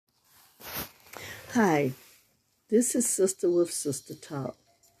Hi, this is Sister with Sister Talk.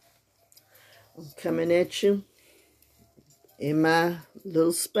 I'm coming at you in my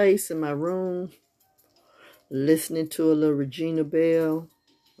little space in my room, listening to a little Regina Belle.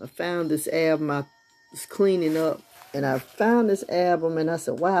 I found this album, I was cleaning up, and I found this album, and I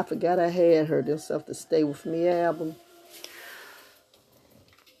said, wow, I forgot I had her. This Stuff to Stay With Me album.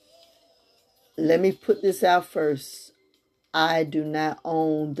 Let me put this out first. I do not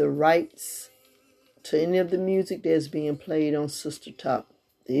own the rights to any of the music that's being played on Sister Talk.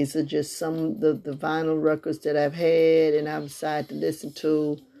 These are just some of the vinyl records that I've had and I've decided to listen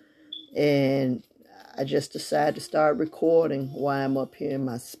to. And I just decided to start recording while I'm up here in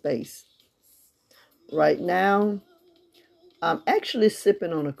my space. Right now, I'm actually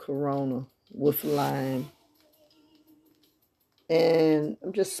sipping on a Corona with lime. And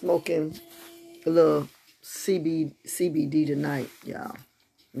I'm just smoking a little CBD tonight, y'all.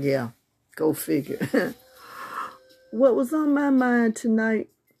 Yeah, go figure. What was on my mind tonight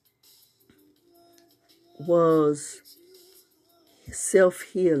was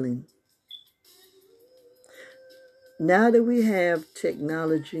self-healing. Now that we have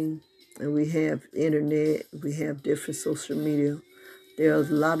technology and we have internet, we have different social media,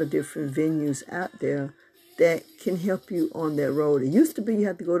 there's a lot of different venues out there that can help you on that road. It used to be you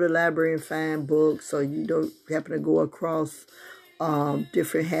had to go to the library and find books, or you don't happen to go across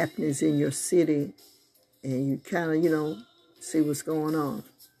different happenings in your city and you kind of, see what's going on.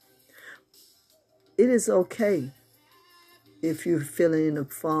 It is okay if you're feeling in a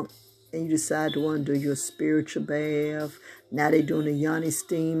funk and you decide to want to do your spiritual bath. Now they're doing the yoni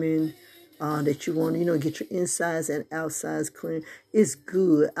steaming, that you want to, get your insides and outsides clean. It's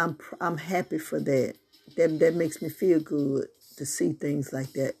good. I'm happy for that. That makes me feel good to see things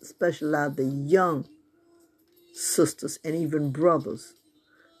like that, especially a lot of the young sisters and even brothers.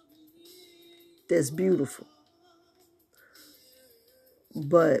 That's beautiful.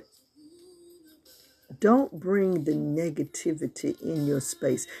 But don't bring the negativity in your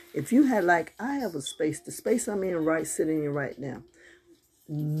space. If you had, I have a space, the space I'm in sitting in right now,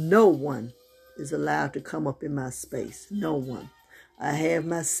 no one is allowed to come up in my space. No one. I have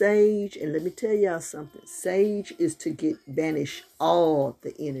my sage, and let me tell y'all something. Sage is to banish all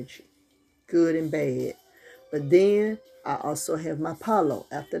the energy, good and bad. But then I also have my palo.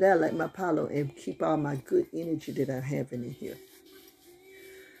 After that, I like my palo and keep all my good energy that I'm having in here.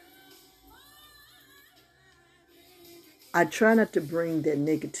 I try not to bring that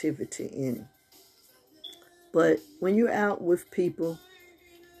negativity in. But when you're out with people,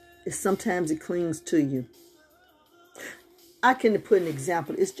 sometimes it clings to you. I can put an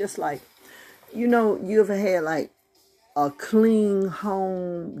example. It's just like, you ever had a clean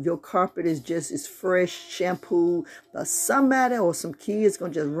home, your carpet is fresh, shampoo, but somebody or some kids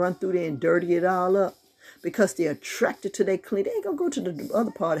gonna just run through there and dirty it all up because they're attracted to that clean. They ain't gonna go to the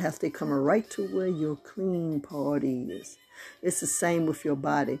other part of the house. They coming right to where your clean part is. It's the same with your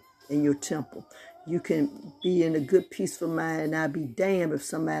body and your temple. You can be in a good, peaceful mind, and I'll be damned if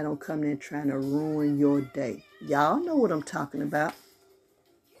somebody don't come in trying to ruin your day. Y'all know what I'm talking about.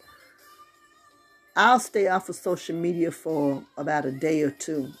 I'll stay off of social media for about a day or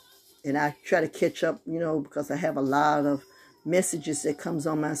two. And I try to catch up, because I have a lot of messages that comes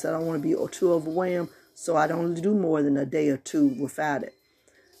on my side. I don't want to be too overwhelmed. So I don't do more than a day or two without it.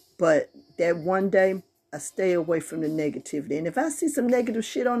 But that one day, I stay away from the negativity. And if I see some negative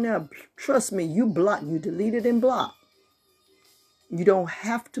shit on there, trust me, you delete it and block. You don't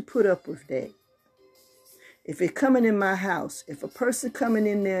have to put up with that. If it's coming in my house, if a person coming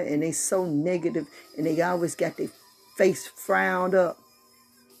in there and they so negative and they always got their face frowned up,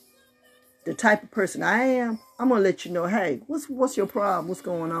 the type of person I am, I'm going to let you know, hey, what's your problem? What's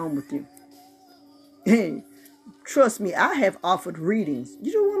going on with you? Hey, trust me, I have offered readings.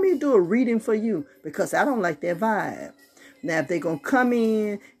 You don't want me to do a reading for you because I don't like that vibe. Now, if they're going to come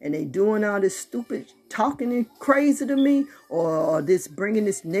in and they doing all this stupid talking and crazy to me or this bringing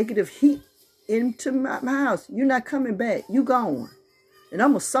this negative heat into my house, you're not coming back. You gone. And I'm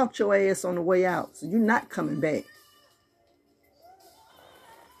going to salt your ass on the way out. So you're not coming back.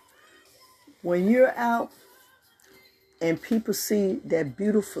 When you're out and people see that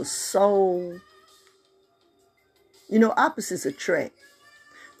beautiful soul, opposites attract.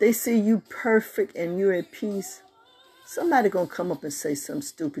 They see you perfect and you're at peace. Somebody going to come up and say something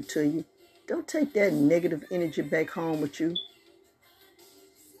stupid to you. Don't take that negative energy back home with you.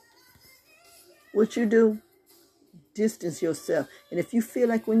 What you do, distance yourself. And if you feel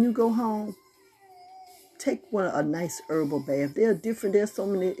like when you go home, take a nice herbal bath. There's so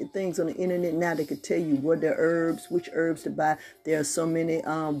many things on the internet now that could tell you what the herbs, which herbs to buy. There are so many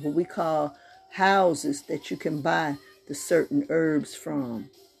what we call houses that you can buy the certain herbs from.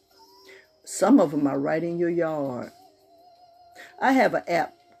 Some of them are right in your yard. I have an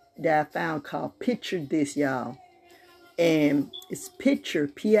app that I found called Picture This, y'all. And it's Picture,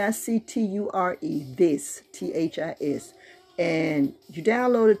 Picture, this, THIS. And you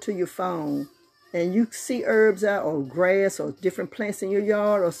download it to your phone, and you see herbs out or grass or different plants in your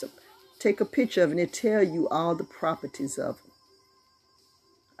yard, or take a picture of it, and it tell you all the properties of them.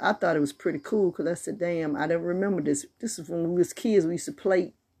 I thought it was pretty cool because I said, damn, I don't remember this. This is when we was kids, we used to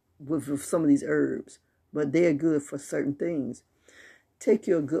play with some of these herbs, but they're good for certain things. Take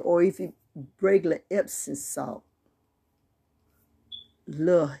your good, or if you regular Epsom salt,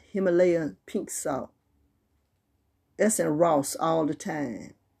 little Himalayan pink salt. That's in Ross all the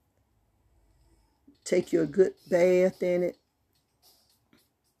time. Take your good bath in it.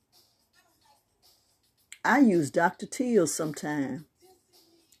 I use Dr. Teal's sometimes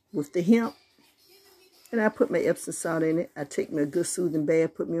with the hemp. And I put my Epsom salt in it. I take me a good soothing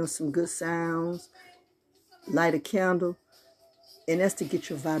bath, put me on some good sounds, light a candle. And that's to get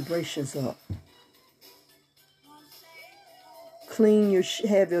your vibrations up.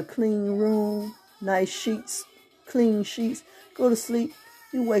 Have your clean room, nice sheets, clean sheets. Go to sleep.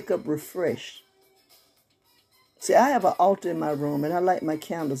 You wake up refreshed. See, I have an altar in my room, and I light my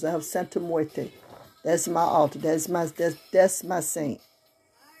candles. I have Santa Muerte. That's my altar. That's my saint.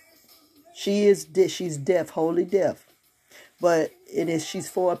 She's deaf, wholly deaf, but she's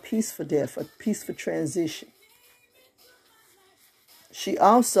for a peaceful death, a peaceful transition. She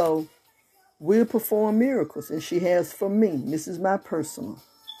also will perform miracles, and she has for me. This is my personal.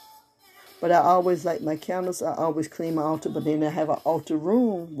 But I always light my candles. I always clean my altar. But then I have an altar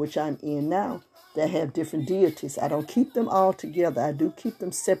room, which I'm in now, that have different deities. I don't keep them all together. I do keep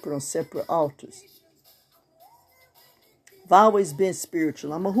them separate on separate altars. I've always been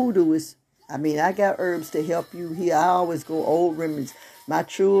spiritual. I'm a hoodooist. I mean, I got herbs to help you here. I always go old remedies. My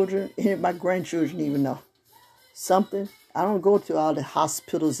children and my grandchildren even know something. I don't go to all the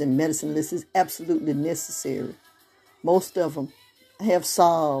hospitals and medicine lists. It's absolutely necessary. Most of them. I have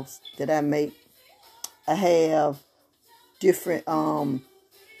salves that I make. I have different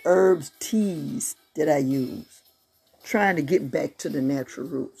herbs, teas that I use. Trying to get back to the natural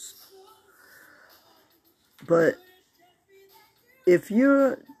roots. But if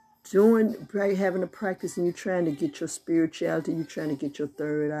you're having a practice and you're trying to get your spirituality, you're trying to get your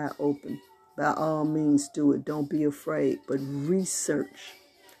third eye open, by all means do it. Don't be afraid, but research.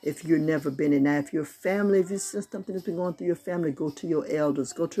 If you've never been in, now if your family, if it's something that's been going through your family, go to your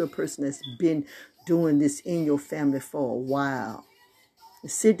elders, go to a person that's been doing this in your family for a while. And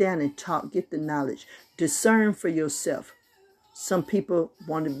sit down and talk, get the knowledge, discern for yourself. Some people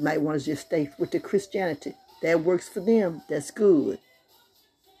might want to just stay with the Christianity. That works for them. That's good.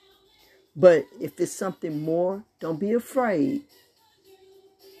 But if it's something more, don't be afraid.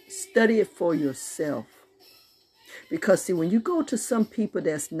 Study it for yourself. Because see, when you go to some people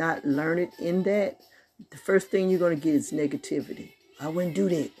that's not learned in that, the first thing you're going to get is negativity. I wouldn't do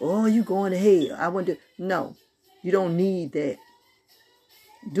that. Oh, you going to hell. I wouldn't do. No, you don't need that.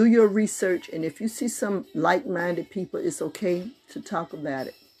 Do your research. And if you see some like-minded people, it's okay to talk about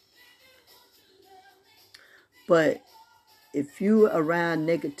it. But if you're around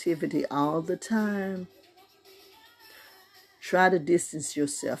negativity all the time, try to distance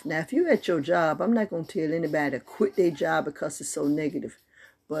yourself. Now, if you're at your job, I'm not going to tell anybody to quit their job because it's so negative.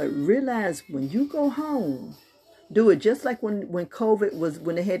 But realize when you go home, do it just like when COVID was,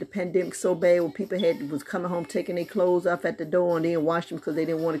 when they had the pandemic so bad, when people was coming home taking their clothes off at the door and then wash them because they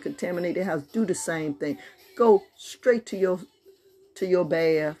didn't want to contaminate their house. Do the same thing. Go straight to your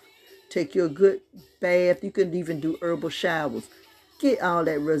bath. Take your good bath. You can even do herbal showers. Get all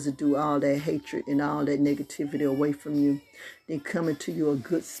that residue, all that hatred, and all that negativity away from you. Then come into you a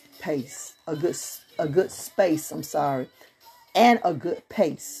good space, and a good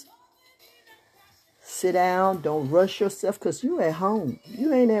pace. Sit down. Don't rush yourself because you're at home.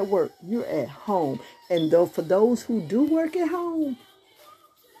 You ain't at work. You're at home. And though for those who do work at home,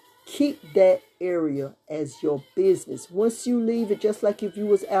 keep that area as your business. Once you leave it, just like if you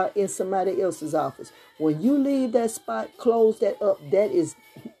was out in somebody else's office, when you leave that spot, close that up.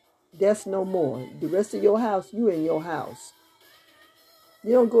 That's no more. The rest of your house, you in your house.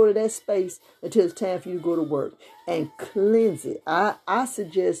 You don't go to that space until it's time for you to go to work and cleanse it. I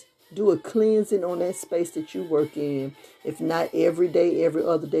suggest do a cleansing on that space that you work in. If not every day, every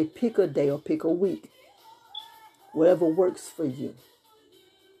other day, pick a day or pick a week. Whatever works for you.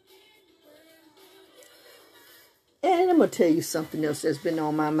 And I'm going to tell you something else that's been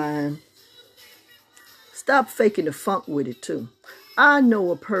on my mind. Stop faking the funk with it too. I know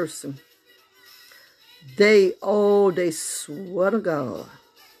a person they swear to God.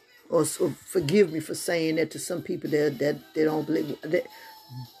 Or so forgive me for saying that to some people that they don't believe.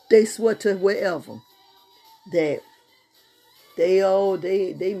 They swear to wherever that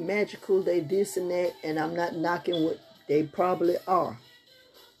they magical, they this and that, and I'm not knocking what they probably are.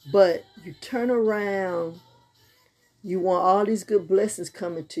 But you turn around, you want all these good blessings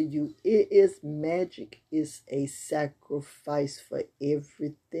coming to you. It is magic. It's a sacrifice for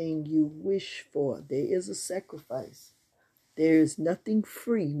everything you wish for. There is a sacrifice. There is nothing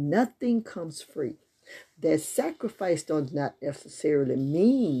free. Nothing comes free. That sacrifice does not necessarily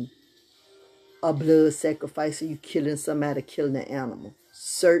mean a blood sacrifice or you killing somebody, killing an animal.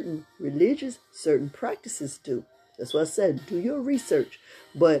 Certain religions, certain practices do. That's what I said. Do your research.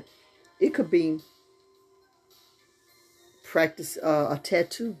 But it could be practice a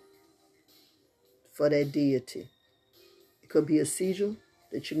tattoo for that deity. It could be a sigil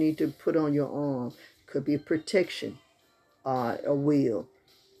that you need to put on your arm. It could be a protection, a will.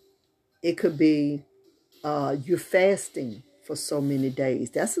 It could be you're fasting for so many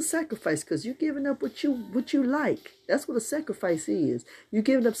days. That's a sacrifice because you're giving up what you like. That's what a sacrifice is. You're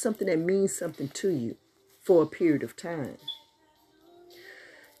giving up something that means something to you for a period of time.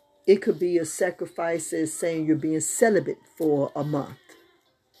 It could be a sacrifice as saying you're being celibate for a month.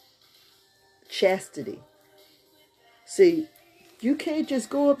 Chastity. See, you can't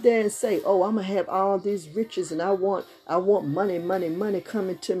just go up there and say, oh, I'm going to have all these riches and I want money, money, money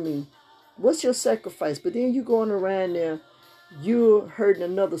coming to me. What's your sacrifice? But then you going around there, you're hurting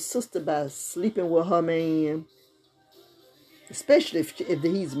another sister by sleeping with her man, especially if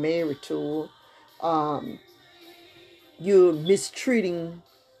he's married to her. You're mistreating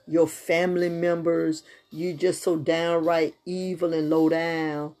your family members. You just so downright evil and low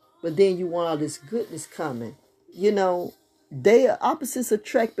down. But then you want all this goodness coming. You know, they are opposites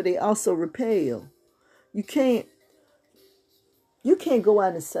attract, but they also repel. You can't go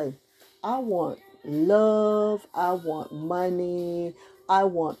out and say, I want love, I want money, I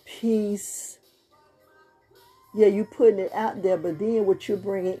want peace. Yeah, you're putting it out there, but then what you're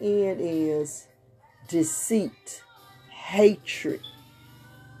bringing in is deceit, hatred,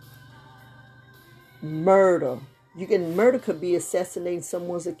 murder. Murder could be assassinating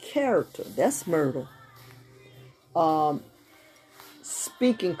someone's character. That's murder.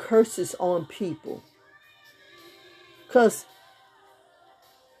 Speaking curses on people. Because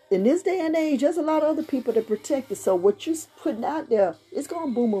in this day and age, there's a lot of other people that protect it. So what you're putting out there, it's going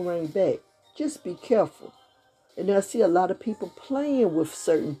to boomerang back. Just be careful. And then I see a lot of people playing with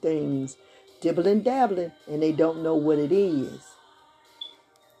certain things, dibbling, dabbling, and they don't know what it is.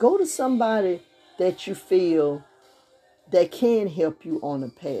 Go to somebody that you feel that can help you on the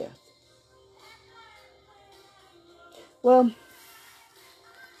path. Well,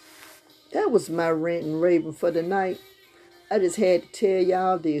 that was my rant and raving for the night. I just had to tell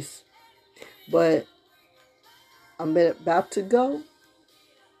y'all this. But I'm about to go.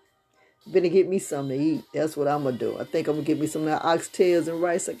 Gonna get me something to eat. That's what I'm gonna do. I think I'm gonna get me some of that oxtails and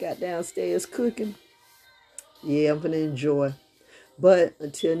rice I got downstairs cooking. Yeah, I'm gonna enjoy. But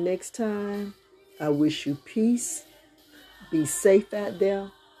until next time, I wish you peace. Be safe out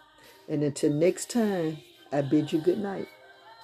there. And until next time, I bid you good night.